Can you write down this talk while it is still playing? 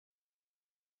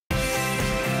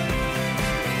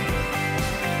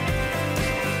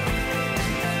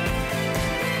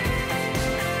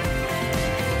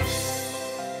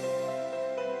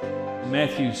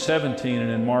Matthew 17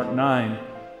 and in Mark 9, you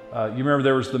remember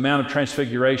there was the Mount of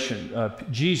Transfiguration.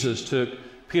 Jesus took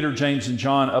Peter, James, and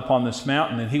John up on this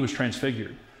mountain, and he was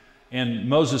transfigured. And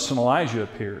Moses and Elijah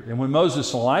appeared. And when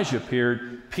Moses and Elijah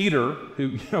appeared, Peter,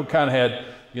 who kind of had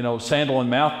sandal and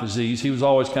mouth disease, he was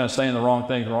always kind of saying the wrong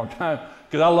thing at the wrong time.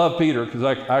 Because I love Peter, because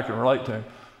I can relate to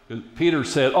him. Peter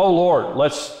said, "Oh Lord,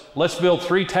 let's build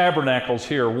 3 tabernacles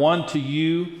here, one to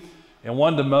you, and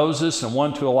one to Moses, and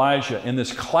one to Elijah." And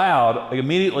this cloud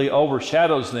immediately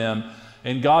overshadows them.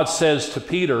 And God says to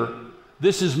Peter,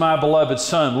 "This is my beloved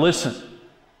son. Listen.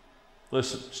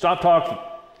 Listen. Stop talking.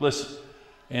 Listen."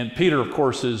 And Peter, of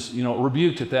course, is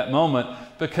rebuked at that moment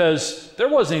because there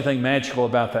wasn't anything magical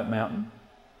about that mountain.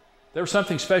 There was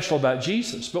something special about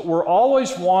Jesus. But we're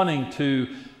always wanting to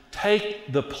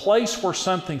take the place where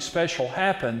something special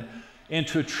happened and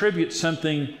to attribute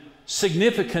something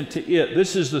significant to it.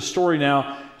 This is the story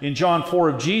now in John 4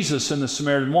 of Jesus and the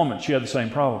Samaritan woman. She had the same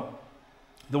problem.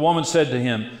 The woman said to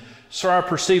him, "Sir, I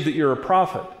perceive that you're a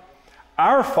prophet.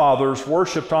 Our fathers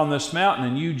worshipped on this mountain,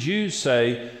 and you Jews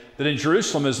say that in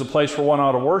Jerusalem is the place where one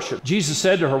ought to worship." Jesus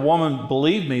said to her, "Woman,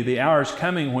 believe me, the hour is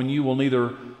coming when you will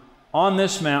neither on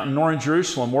this mountain nor in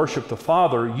Jerusalem worship the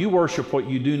Father. You worship what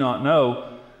you do not know.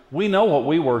 We know what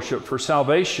we worship, for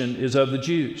salvation is of the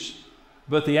Jews.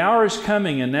 But the hour is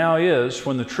coming, and now is,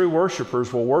 when the true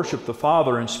worshipers will worship the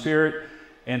Father in spirit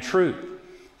and truth.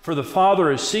 For the Father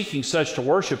is seeking such to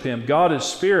worship Him. God is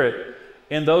spirit,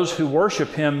 and those who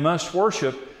worship Him must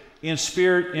worship in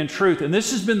spirit and truth." And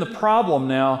this has been the problem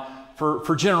now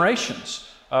for generations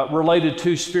related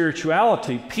to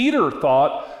spirituality. Peter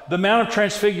thought the Mount of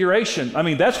Transfiguration,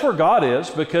 that's where God is,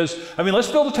 because, let's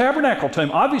build a tabernacle to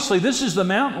Him. Obviously, this is the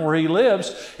mountain where He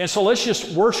lives, and so let's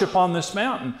just worship on this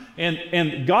mountain.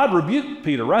 And God rebuked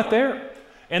Peter right there.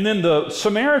 And then the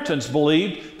Samaritans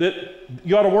believed that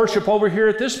you ought to worship over here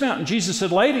at this mountain. Jesus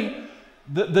said, "Lady,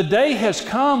 the day has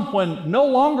come when no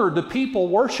longer do people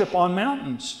worship on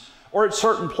mountains or at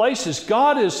certain places.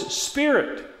 God is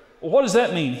spirit." Well, what does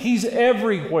that mean? He's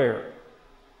everywhere.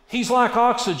 He's like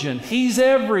oxygen. He's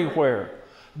everywhere.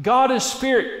 God is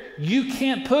spirit. You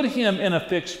can't put Him in a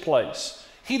fixed place.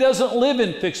 He doesn't live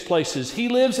in fixed places. He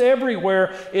lives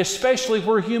everywhere, especially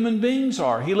where human beings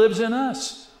are. He lives in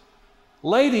us.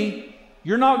 Lady,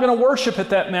 you're not going to worship at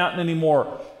that mountain anymore.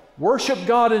 Worship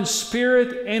God in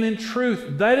spirit and in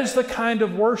truth. That is the kind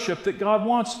of worship that God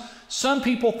wants. Some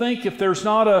people think if there's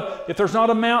not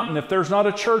a mountain, if there's not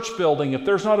a church building, if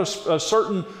there's not a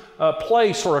certain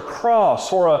place or a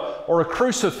cross or a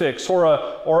crucifix or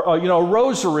a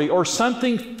rosary or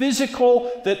something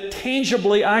physical that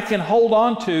tangibly I can hold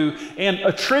on to and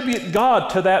attribute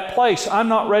God to that place, I'm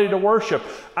not ready to worship.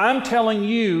 I'm telling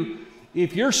you,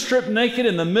 if you're stripped naked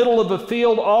in the middle of a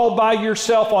field all by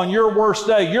yourself on your worst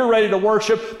day, you're ready to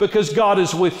worship because God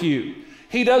is with you.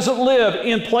 He doesn't live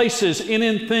in places and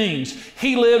in things.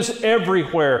 He lives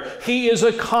everywhere. He is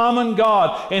a common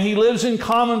God, and He lives in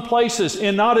common places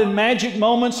and not in magic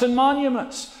moments and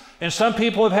monuments. And some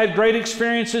people have had great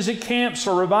experiences at camps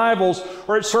or revivals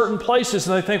or at certain places,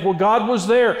 and they think, well, God was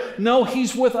there. No,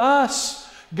 He's with us.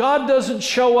 God doesn't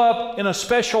show up in a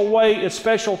special way at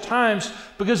special times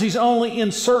because He's only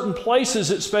in certain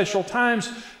places at special times.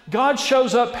 God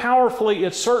shows up powerfully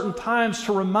at certain times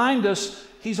to remind us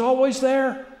He's always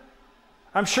there.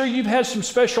 I'm sure you've had some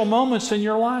special moments in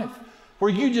your life where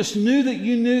you just knew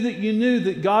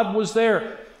that God was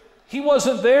there. He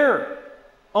wasn't there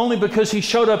only because He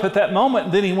showed up at that moment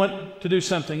and then He went to do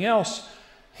something else.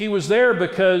 He was there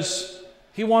because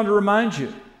He wanted to remind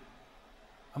you,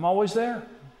 I'm always there.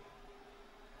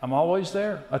 I'm always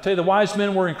there. I tell you, the wise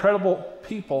men were incredible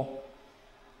people.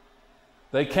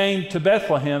 They came to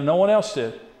Bethlehem. No one else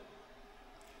did.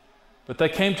 But they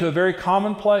came to a very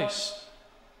common place.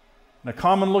 And a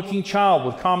common-looking child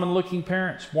with common-looking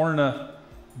parents, born in a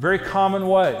very common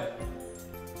way.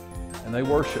 And they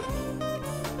worshiped.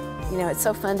 It's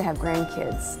so fun to have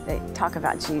grandkids that talk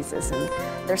about Jesus, and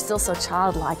they're still so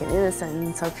childlike and innocent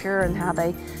and so pure in how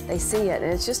they see it.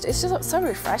 And it's just so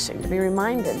refreshing to be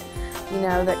reminded,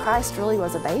 that Christ really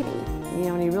was a baby,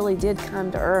 and He really did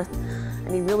come to earth,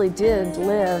 and He really did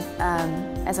live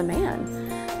as a man.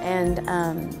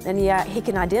 And yet He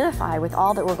can identify with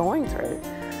all that we're going through.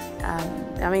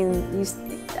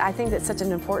 I think that's such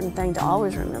an important thing to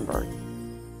always remember.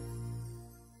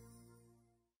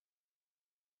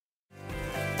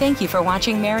 Thank you for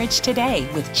watching Marriage Today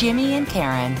with Jimmy and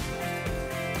Karen.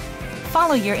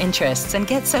 Follow your interests and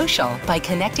get social by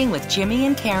connecting with Jimmy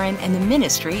and Karen and the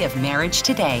Ministry of Marriage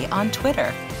Today on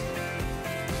Twitter.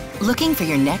 Looking for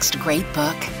your next great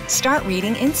book? Start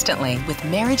reading instantly with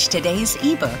Marriage Today's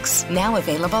ebooks, now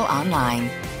available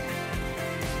online.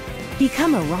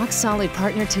 Become a rock-solid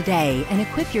partner today and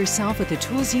equip yourself with the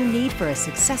tools you need for a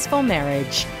successful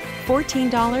marriage.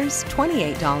 $14,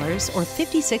 $28, or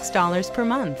 $56 per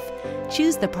month.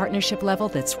 Choose the partnership level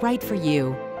that's right for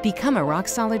you. Become a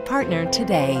rock-solid partner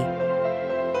today.